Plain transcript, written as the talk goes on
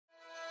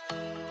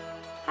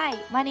Hi,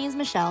 my name is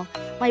Michelle.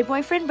 My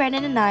boyfriend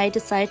Brandon and I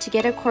decided to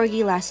get a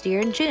corgi last year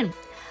in June.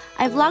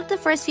 I vlogged the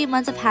first few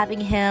months of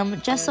having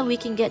him just so we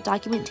can get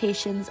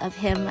documentations of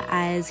him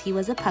as he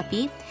was a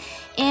puppy.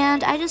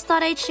 And I just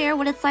thought I'd share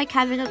what it's like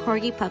having a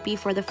corgi puppy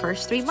for the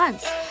first 3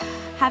 months.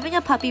 Having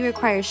a puppy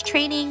requires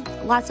training,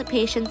 lots of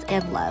patience,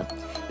 and love.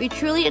 We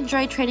truly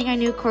enjoyed training our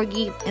new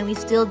corgi, and we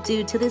still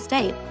do to this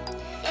day.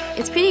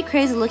 It's pretty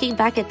crazy looking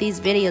back at these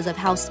videos of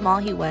how small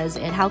he was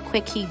and how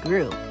quick he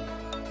grew.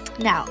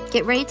 Now,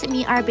 get ready to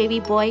meet our baby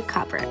boy,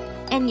 Copper.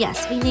 And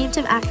yes, we named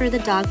him after the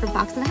dog from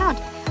Fox and the Hound.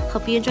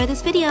 Hope you enjoy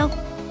this video.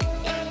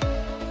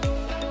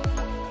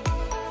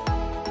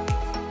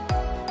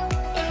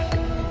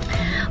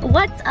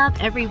 What's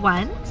up,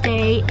 everyone?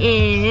 Today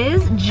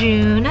is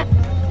June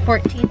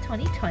 14th,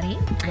 2020.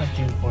 Not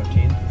June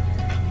 14th.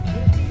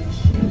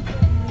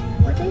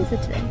 What day is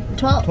it today?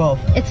 12th.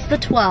 12th. It's the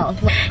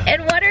 12th.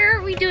 And what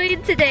are we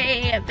doing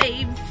today,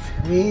 babes?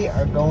 We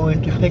are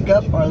going to pick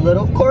up our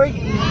little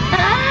corgi.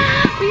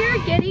 We are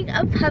getting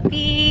a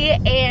puppy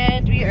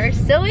and we are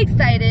so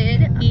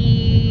excited.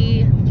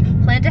 We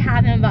planned to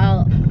have him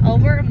about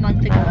over a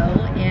month ago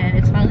and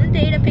it's finally the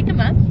day to pick him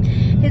up.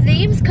 His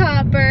name's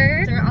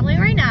Copper. We're on the way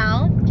right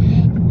now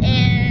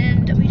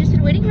and we've just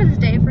been waiting for this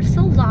day for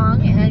so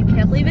long and I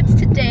can't believe it's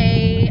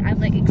today. I'm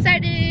like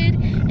excited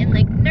and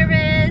like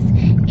nervous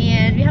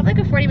and we have like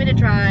a 40-minute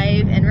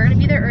drive and we're gonna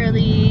be there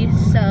early,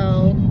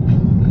 so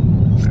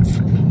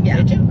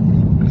yeah.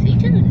 Stay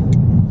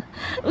tuned.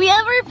 We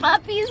have our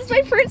puppy. This is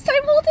my first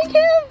time holding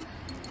him.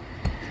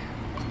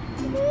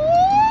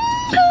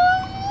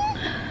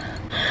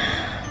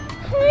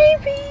 Hi,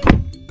 baby.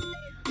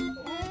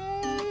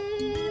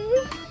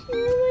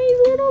 You're my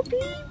little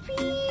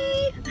baby.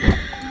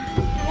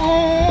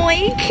 Oh,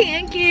 I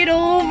can't get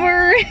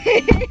over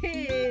it.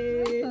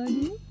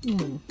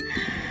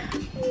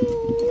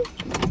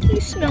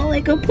 You smell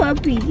like a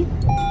puppy.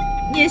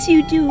 Yes,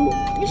 you do.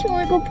 You smell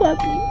like a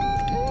puppy.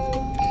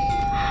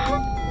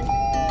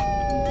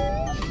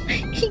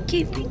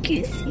 Give me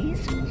kisses.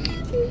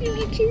 Give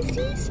me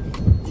kisses.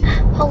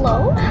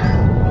 Hello?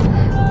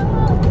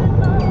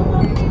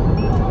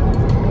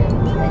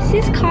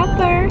 This is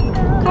Copper.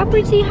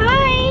 Copper, say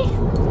hi.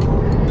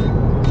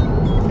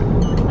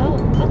 Oh,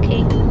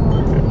 okay.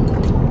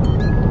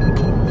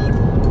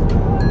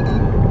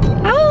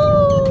 Oh!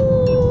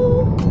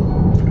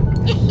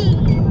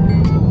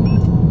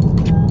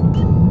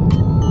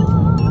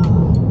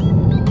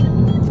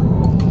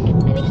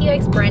 I think he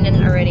likes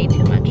Brandon already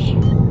too much.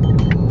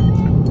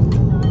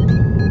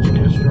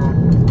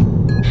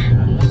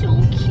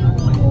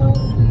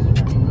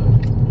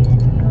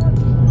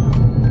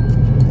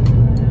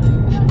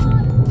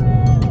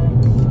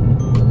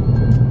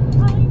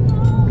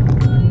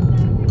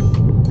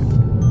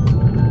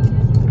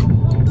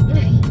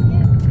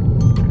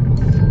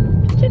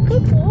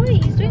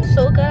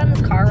 So good on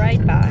this car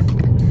ride back.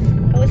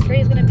 I was afraid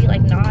he was gonna be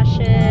like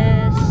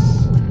nauseous.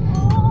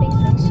 But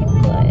he's been so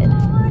good.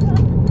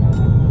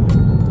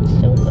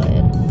 So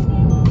good.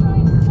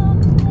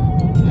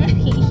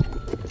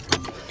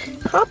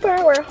 Copper,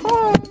 we're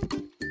home.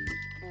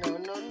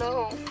 No.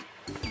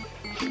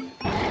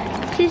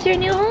 This is your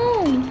new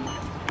home.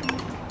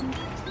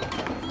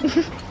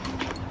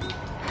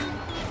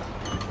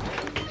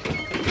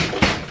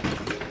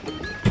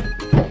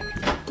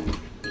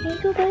 Here you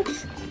go,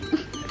 buds.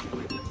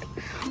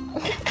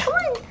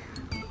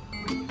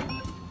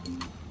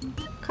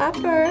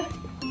 Copper.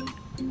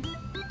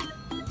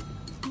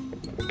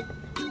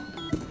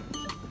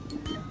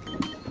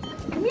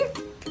 Come here.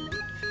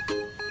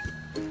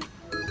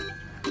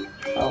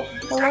 Oh,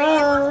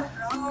 hello.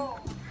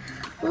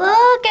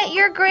 Look at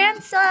your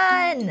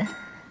grandson.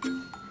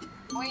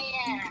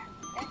 Where?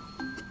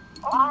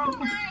 Oh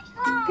my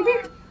god. Come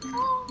here.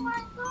 Oh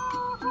my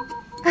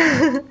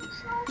god.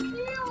 So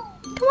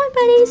cute. Come on,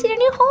 buddy. See your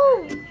new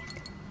home.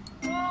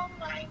 Oh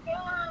my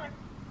god.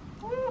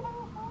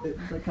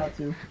 It's like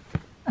Katsu.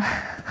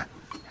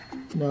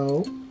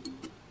 No.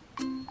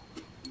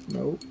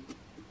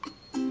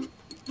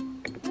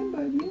 Hi,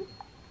 buddy.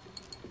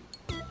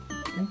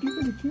 Thank you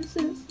for the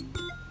kisses.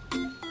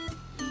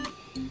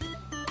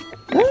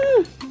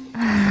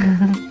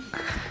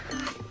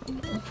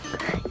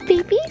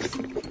 Babies?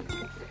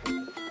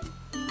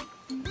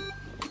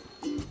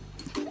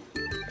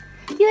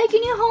 Do you like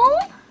your new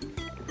home?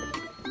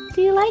 Do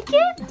you like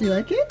it? Do you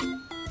like it? Do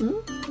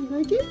you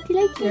like it? Do you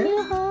like your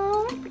new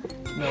home?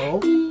 No.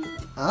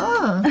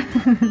 Ah.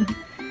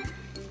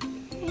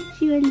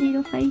 Aren't you a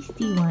little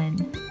feisty one?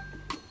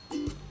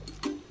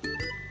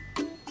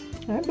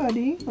 Hi,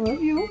 buddy. I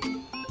love you.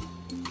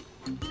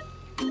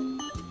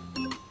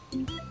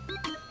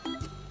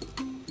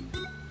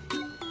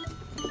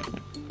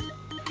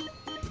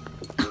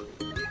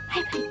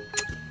 Hi, buddy.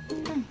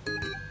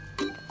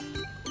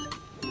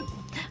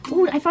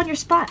 Ooh, I found your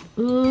spot.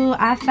 Ooh,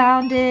 I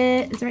found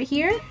it. Is it right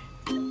here?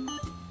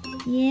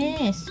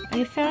 Yes,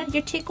 I found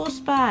your tickle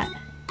spot.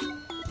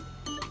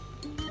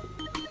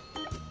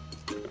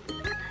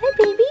 Hi,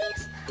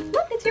 babies.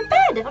 Look, it's your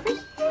bed over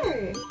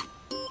here.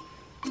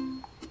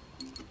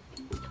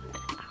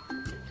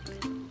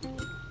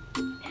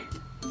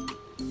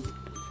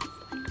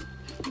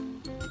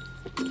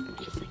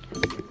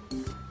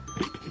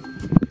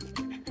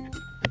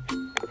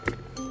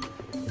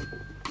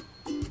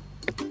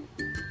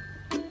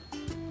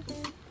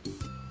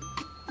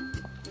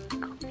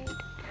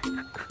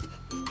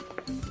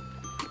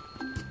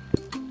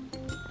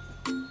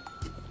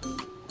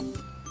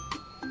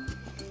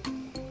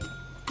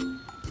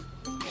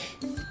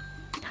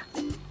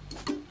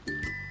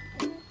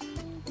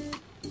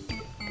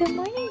 Good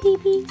morning,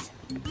 babies.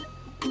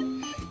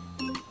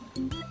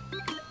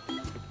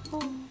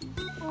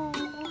 Oh,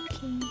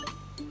 okay.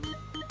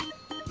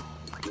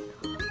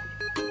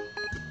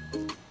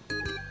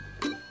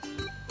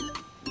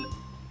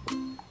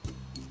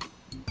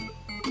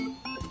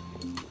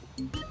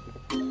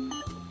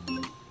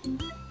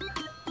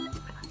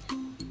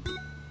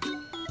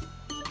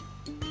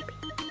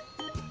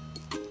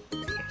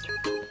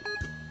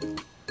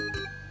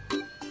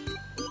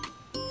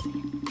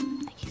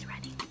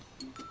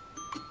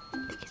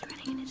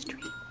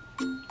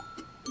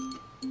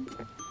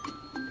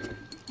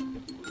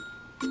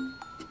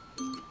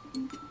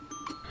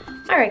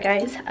 Alright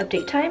guys,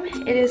 update time.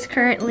 It is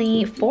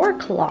currently 4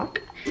 o'clock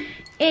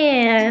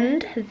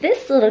and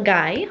this little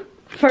guy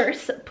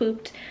first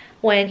pooped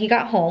when he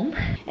got home,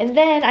 and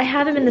then I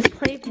have him in this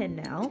playpen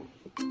now.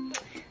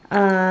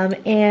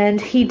 And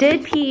he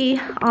did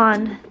pee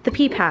on the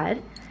pee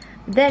pad.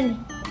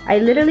 Then I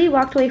literally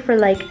walked away for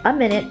like a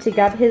minute to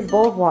grab his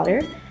bowl of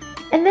water,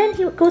 and then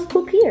he goes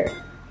poop here.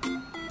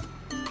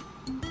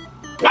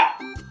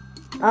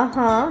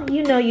 Uh-huh,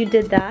 you know you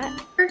did that.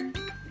 Come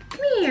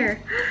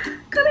here.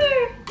 Come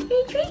here.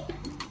 You treat?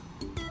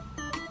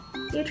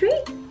 You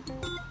treat?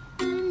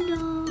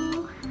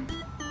 Hello.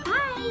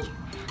 Hi.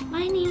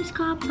 My name's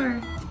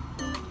Copper.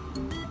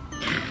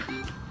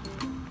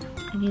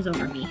 And he's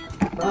over me.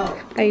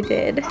 Oh. I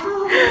did.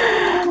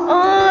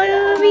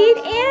 Oh, meet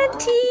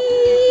Auntie.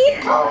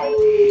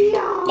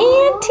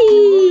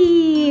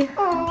 Auntie.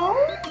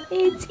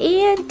 It's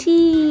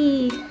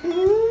Auntie.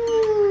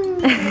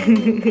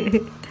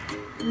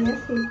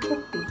 Yes, he's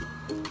fluffy.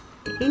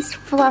 He's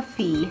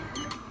fluffy.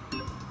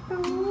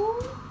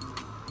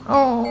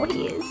 Oh,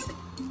 he is.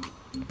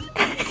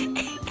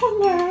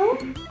 Hello.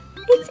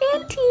 It's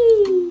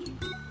Auntie.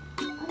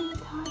 Are you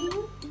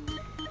tired?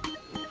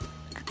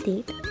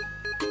 Update.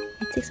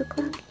 At 6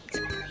 o'clock, he's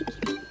finally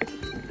eating.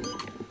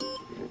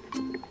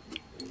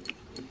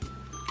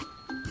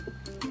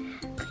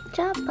 Good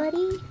job,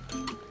 buddy.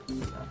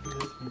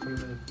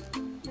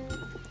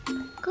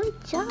 Good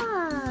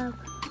job.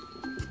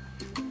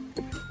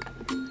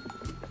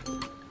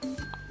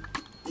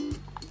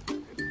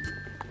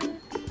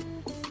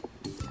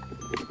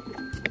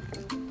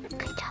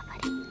 Good job,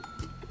 buddy.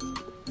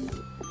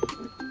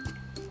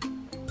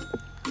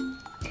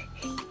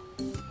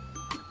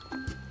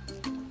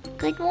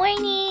 Good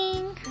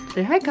morning.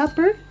 Say hi,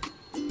 Copper.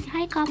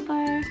 Hi,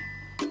 Copper.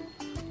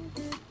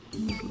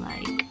 He's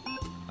like,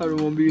 I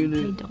don't want to be in I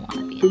it. don't want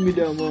to be Put in me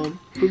this. down, Mom.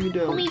 Put me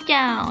down. Put me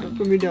down.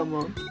 Put me down,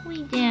 Mom. Put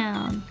me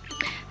down.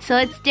 So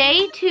it's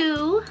day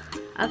 2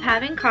 of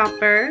having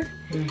Copper.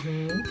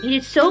 He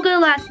did so good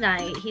last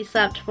night. He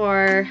slept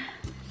for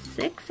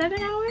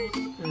 7 hours?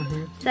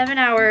 7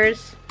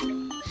 hours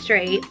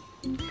straight.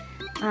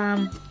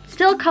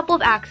 Still a couple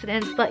of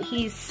accidents, but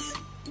he's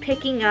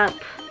picking up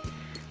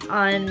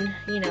on,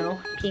 you know,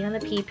 peeing on the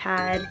pee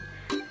pad.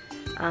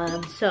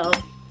 So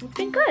it's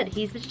been good.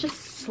 He's just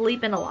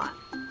sleeping a lot.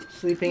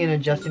 Sleeping and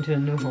adjusting to a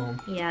new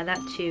home. Yeah, that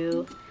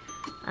too.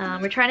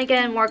 We're trying to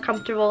get him more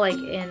comfortable, like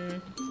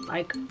in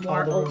like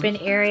more open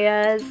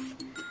areas.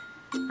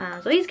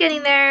 So he's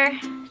getting there.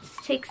 It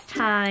just takes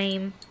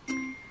time.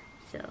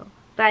 So,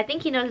 but I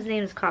think he knows his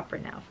name is Copper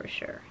now for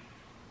sure.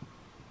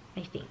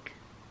 I think.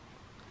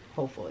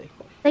 Hopefully.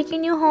 Like your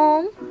new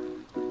home?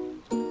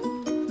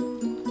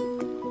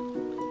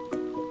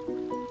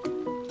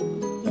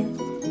 Yes.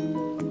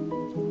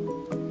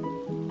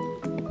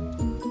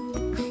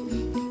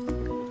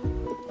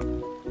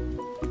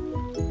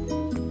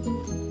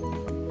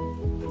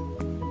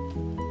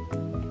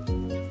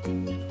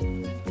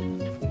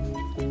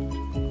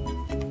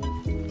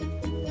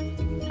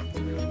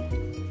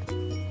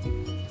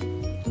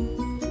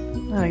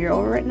 Oh, you're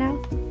over it now?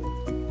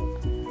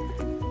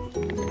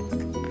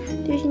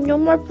 There's no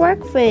more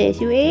breakfast.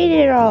 You ate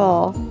it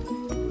all.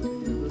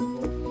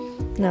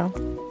 No.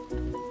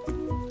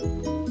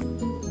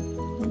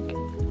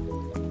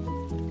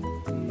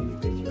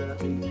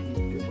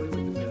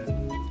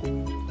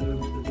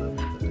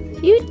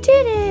 You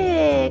did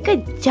it!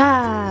 Good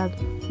job!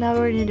 Now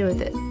what are we gonna do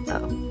with it?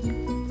 Oh.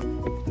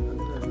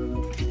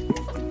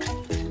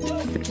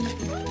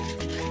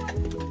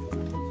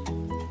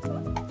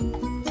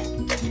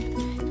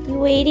 You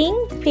waiting?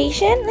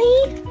 Patiently?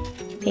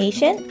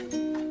 Patient?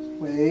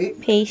 Wait.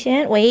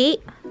 Patient,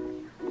 wait.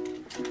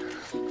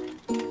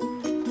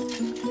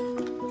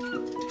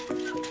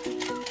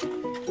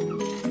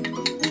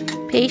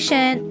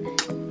 Patient.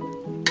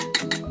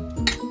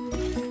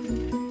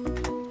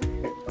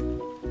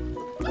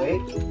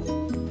 Wait.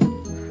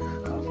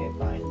 Okay,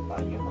 fine.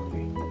 Fine, you're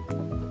hungry.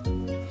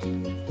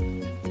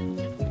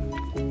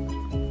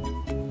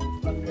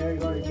 Up there,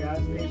 go to the gas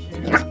station.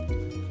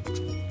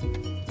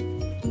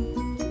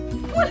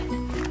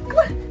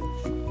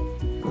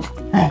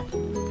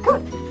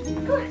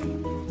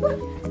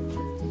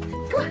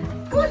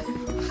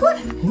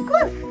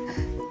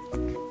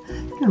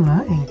 Come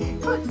on.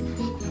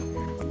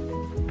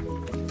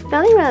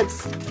 Belly rubs.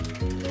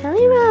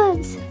 Belly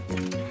rubs.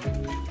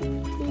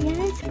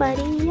 Yes,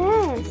 buddy,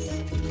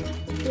 yes.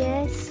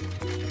 Yes.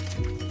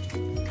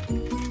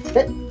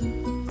 Sit.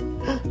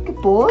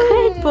 Good boy.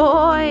 Good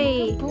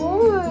boy.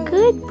 Good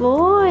Good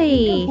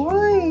boy.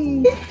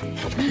 boy. Good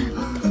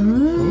boy.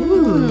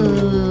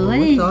 Ooh, what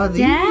is all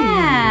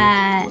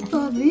that? What's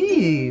all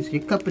these?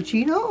 Your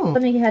cappuccino?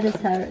 Let me get his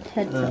head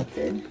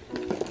tilted.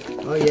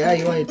 Oh yeah,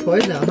 you want your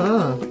toys now,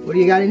 huh? What do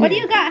you got in What do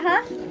here? you got,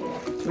 huh?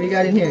 What do you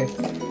got in here?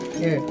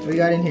 Here, what do you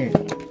got in here?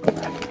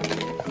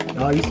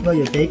 Oh, you smell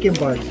your bacon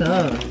barks,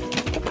 huh?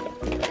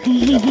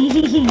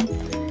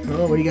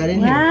 Oh, what do you got in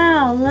here?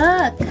 Wow,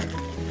 look.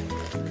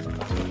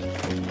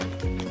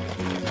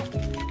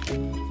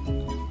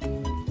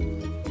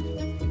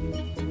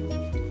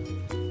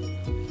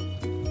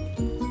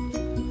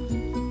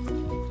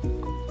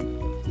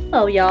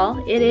 Oh, y'all,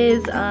 it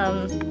is,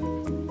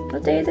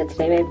 what day is it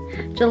today, babe?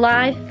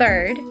 July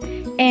 3rd,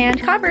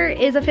 and Copper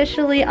is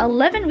officially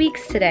 11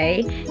 weeks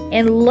today,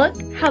 and look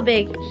how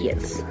big he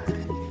is.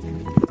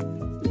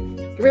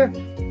 Come here.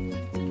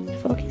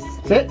 Focus.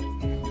 Sit.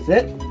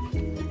 Sit.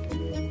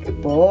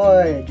 Good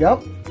boy.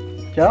 Jump.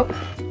 Jump.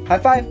 High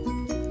five.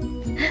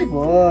 Good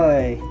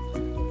boy.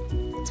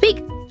 Speak.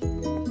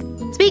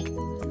 Speak.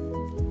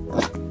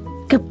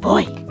 Good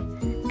boy.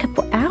 Good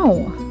boy.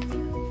 Ow.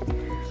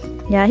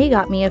 Yeah, he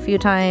got me a few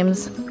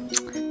times.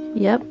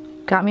 Yep,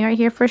 got me right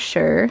here for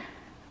sure.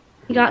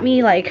 He got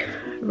me like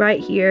right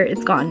here.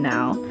 It's gone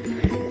now.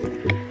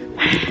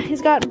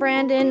 He's got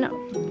Brandon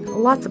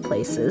lots of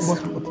places.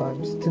 Multiple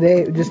times.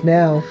 Today, just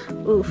now,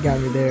 Oof. got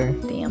me there.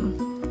 Damn.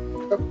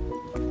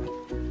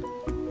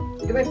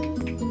 Come here.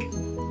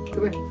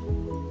 Come here.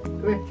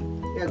 Come here.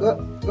 Yeah, go up.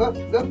 Go up.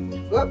 Go up.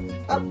 Go up.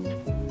 Up.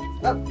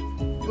 Up.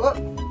 Go up.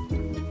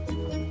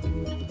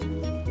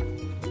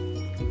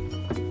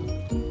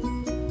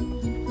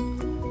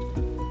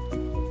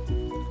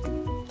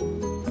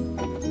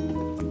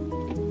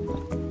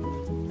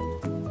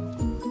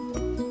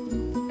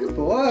 Good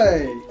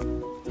boy.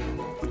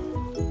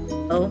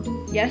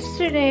 Oh,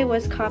 yesterday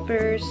was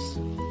Copper's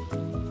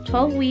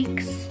 12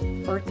 weeks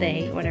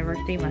birthday, whatever,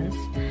 3 months.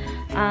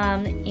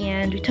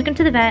 And we took him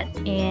to the vet,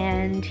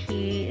 and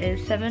he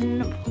is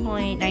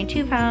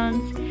 7.92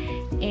 pounds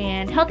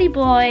and healthy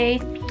boy.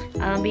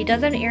 But he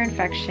does have an ear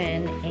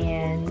infection,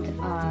 and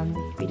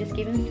we just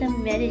gave him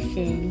some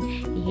medicine.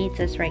 He hates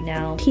us right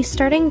now. He's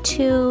starting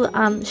to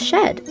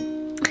shed.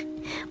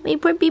 My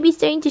poor baby's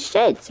starting to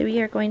shed, so we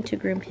are going to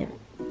groom him.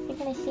 We're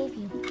gonna save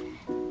you.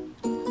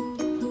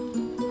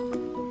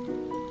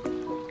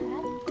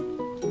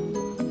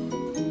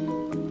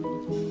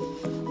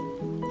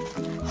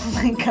 Oh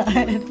my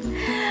god.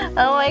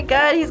 Oh my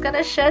god, he's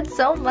gonna shed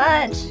so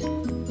much.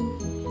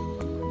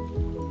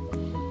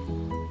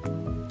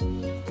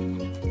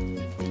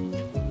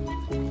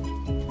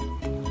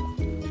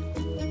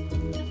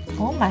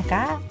 Oh my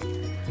god.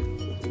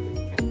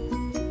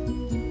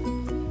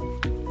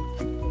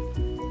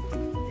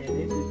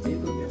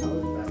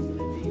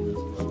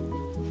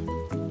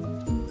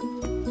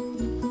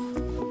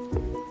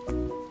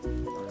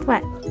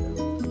 What?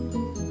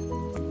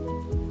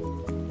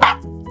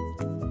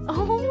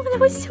 Oh, that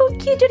was so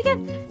cute. Do it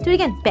again. Do it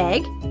again.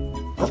 Beg.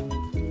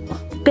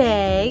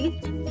 Beg.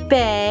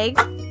 Beg.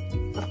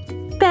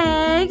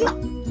 Beg.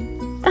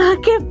 Oh,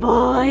 good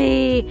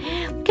boy.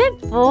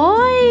 Good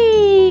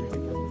boy.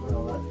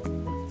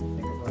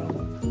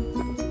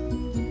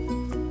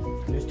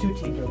 There's 2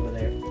 teeth over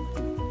there.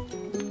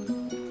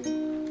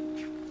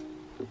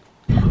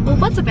 Well,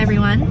 what's up,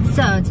 everyone?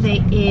 So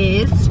today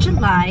is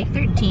July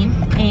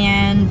 13th,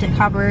 and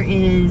Copper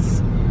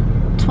is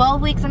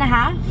 12 weeks and a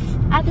half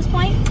at this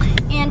point.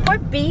 And poor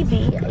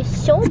baby is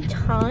so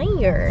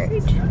tired.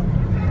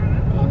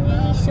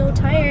 And he's so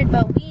tired,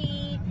 but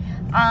we,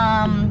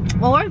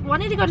 well, we're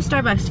wanting to go to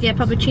Starbucks to get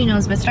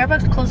puppuccinos, but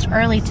Starbucks closed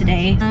early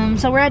today.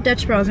 So we're at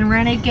Dutch Bros, and we're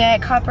gonna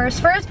get Copper's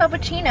first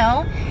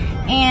puppuccino.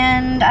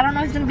 And I don't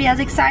know if he's gonna be as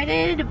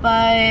excited,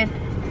 but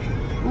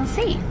we'll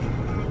see.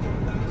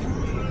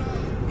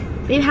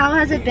 Babe, how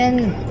has it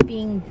been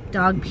being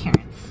dog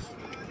parents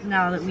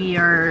now that we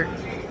are,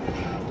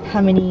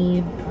 how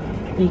many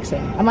weeks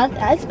in? A month?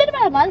 It's been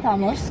about a month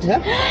almost.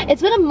 Yeah.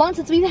 It's been a month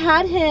since we've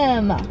had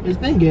him. It's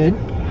been good.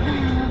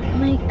 Oh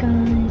my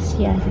gosh,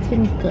 yes, it's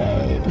been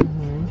good.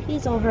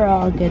 He's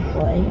overall a good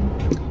boy.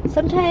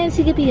 Sometimes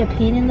he could be a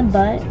pain in the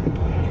butt,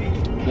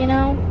 you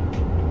know?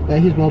 Yeah,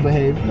 he's well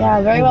behaved. Yeah,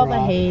 very well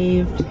Overall.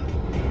 behaved.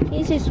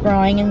 He's just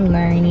growing and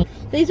learning.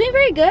 So he's been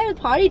very good with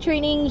potty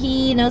training.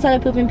 He knows how to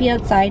poop and pee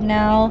outside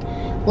now.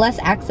 Less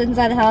accidents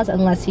at the house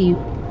unless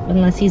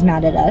he's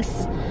mad at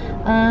us.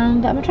 But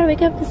I'm gonna try to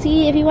wake up to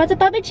see if he wants a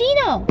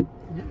puppuccino.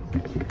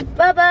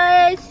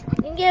 Bubba's,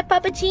 you can get a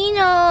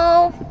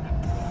puppuccino.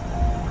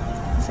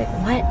 He's like,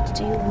 what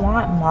do you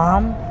want,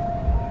 Mom?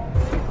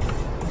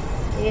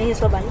 You get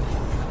his little buddy?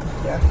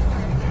 Yeah.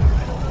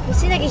 You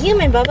seem like a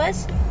human,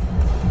 Bubba's.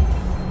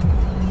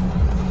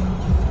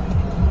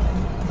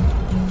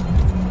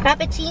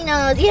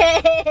 Puppuccinos,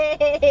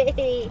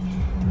 yay!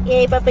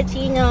 Yay,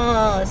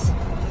 puppuccinos.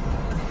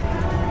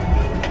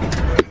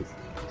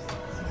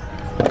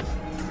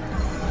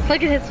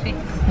 Look at his face.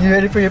 You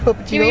ready for your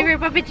puppuccino? You ready for your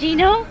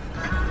puppuccino?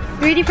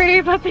 You ready for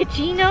your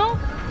puppuccino?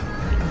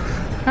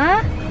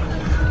 Huh?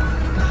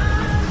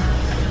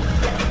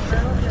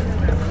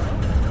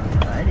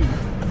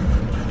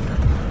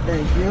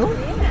 Thank you.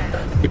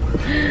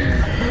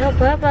 Oh,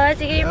 Bubba,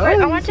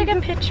 I want to take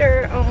a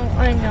picture. Oh,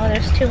 I know,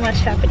 there's too much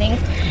happening.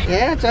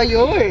 Yeah, it's all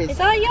yours. It's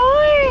all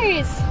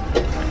yours.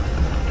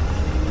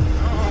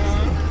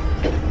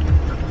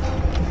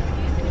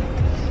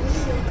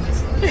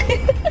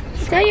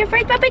 So your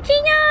first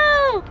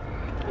Puppuccino!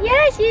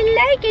 Yes, you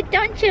like it,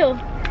 don't you?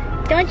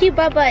 Don't you,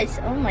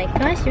 Bubbas? Oh my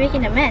gosh, you're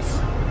making a mess.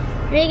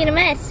 You're making a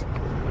mess.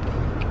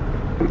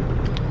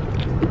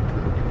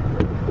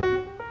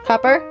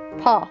 Copper,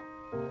 paw.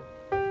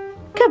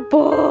 Good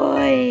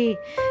boy.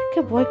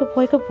 Good boy, good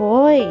boy, good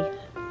boy.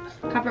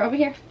 Copper, over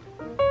here.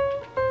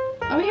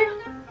 Over here.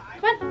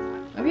 Come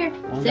on. Over here.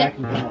 Sit.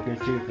 Can come up here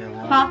too if they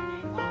want. Paw.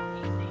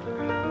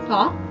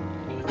 Paw.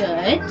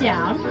 Good.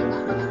 Down.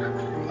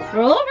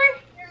 Roll over.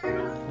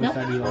 Which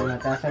side do you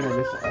want? That side or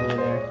this over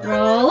there?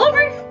 Roll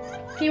over.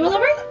 Can you roll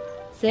over?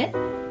 Sit.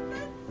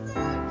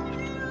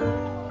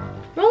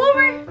 Roll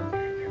over.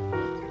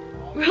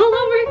 Roll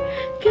over.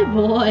 Good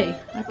boy.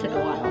 That took a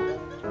while.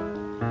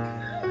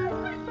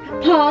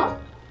 Paw.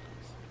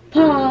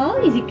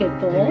 Paw. He's a good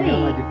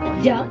boy.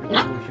 Jump.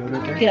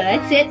 Good.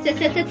 Sit, sit,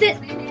 sit, sit, sit.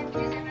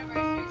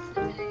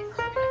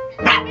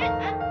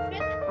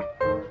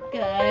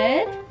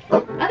 Good.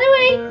 Other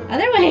way.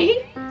 Other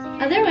way.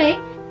 Other way.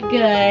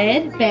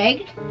 Good.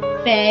 Beg.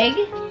 Beg.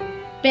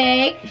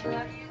 Beg.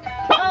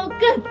 Oh,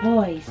 good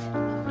boys.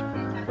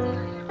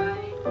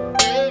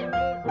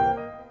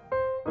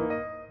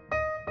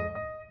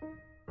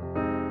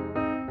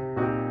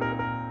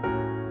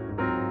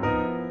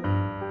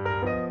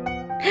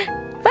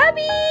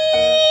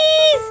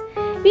 Bubbies!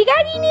 We got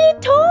any new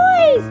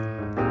toys!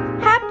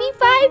 Happy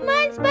 5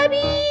 months,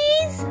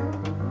 Bubbies!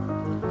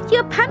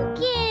 Your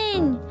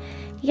pumpkin!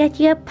 You got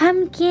your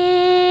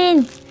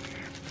pumpkin!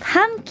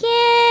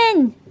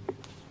 Pumpkin!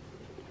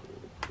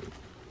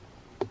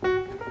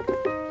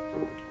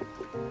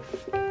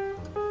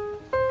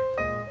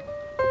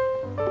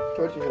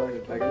 Towards you like a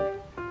dragon.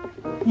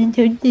 And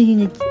towards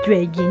the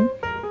dragon.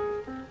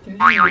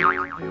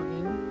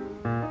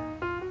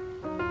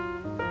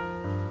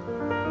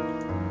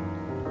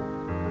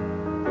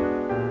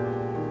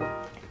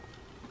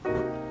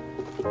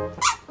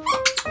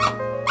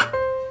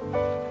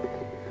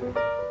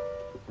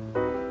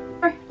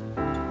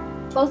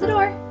 Close the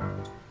door.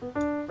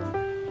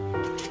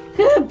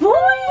 Good boy!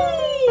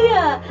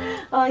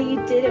 Oh, you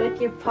did it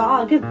with your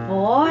paw. Good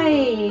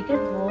boy.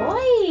 Good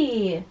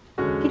boy.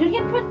 Can you do it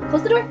again? Come on.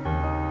 Close the door.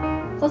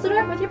 Close the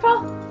door with your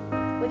paw.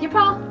 With your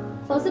paw.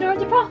 Close the door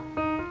with your paw.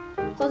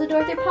 Close the door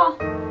with your paw.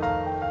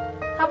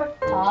 Cover.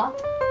 Paw.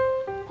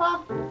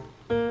 Paw.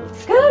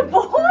 Good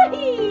boy!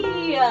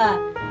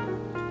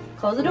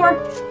 Close the door.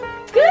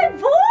 Good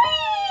boy!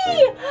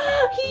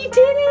 He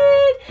did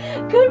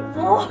it! Good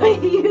boy!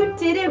 You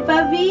did it,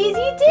 puppies!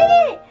 You did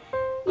it!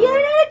 You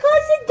learned how to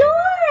close the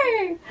door!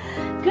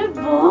 Good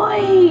boy!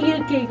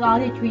 You're getting all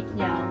the treats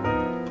now.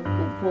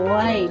 Good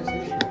boy!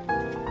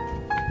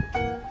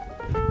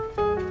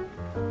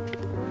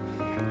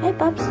 Hi,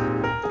 Bubs.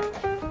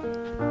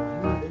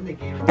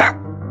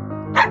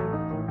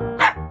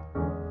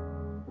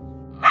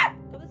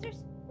 Go upstairs.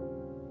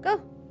 Go.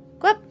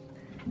 Go up.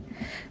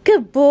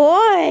 Good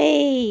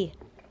boy!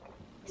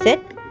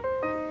 Sit.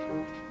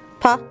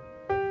 Paw.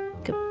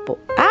 Good boy.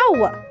 Ow!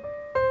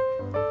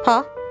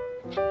 Paw.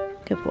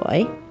 Good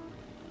boy.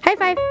 High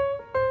five.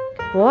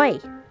 Good boy.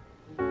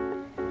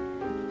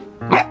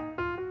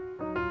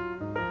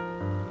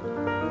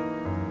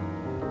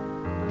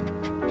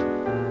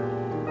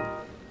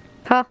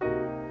 Paw.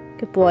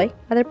 Good boy.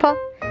 Other paw.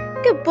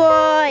 Good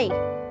boy.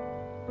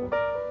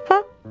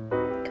 Paw.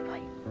 Good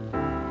boy.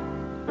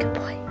 Good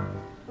boy.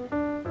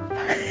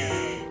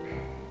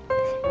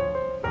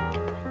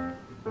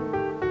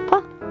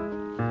 Paw.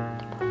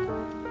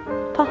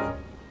 Paw.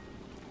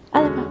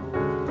 Other paw.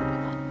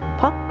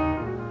 Paw.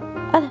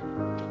 Other.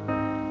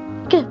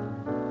 Good.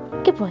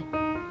 Good boy.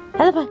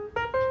 Other paw.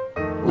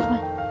 Good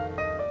boy.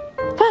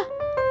 Paw.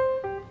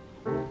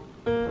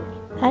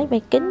 Oh my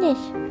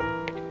goodness.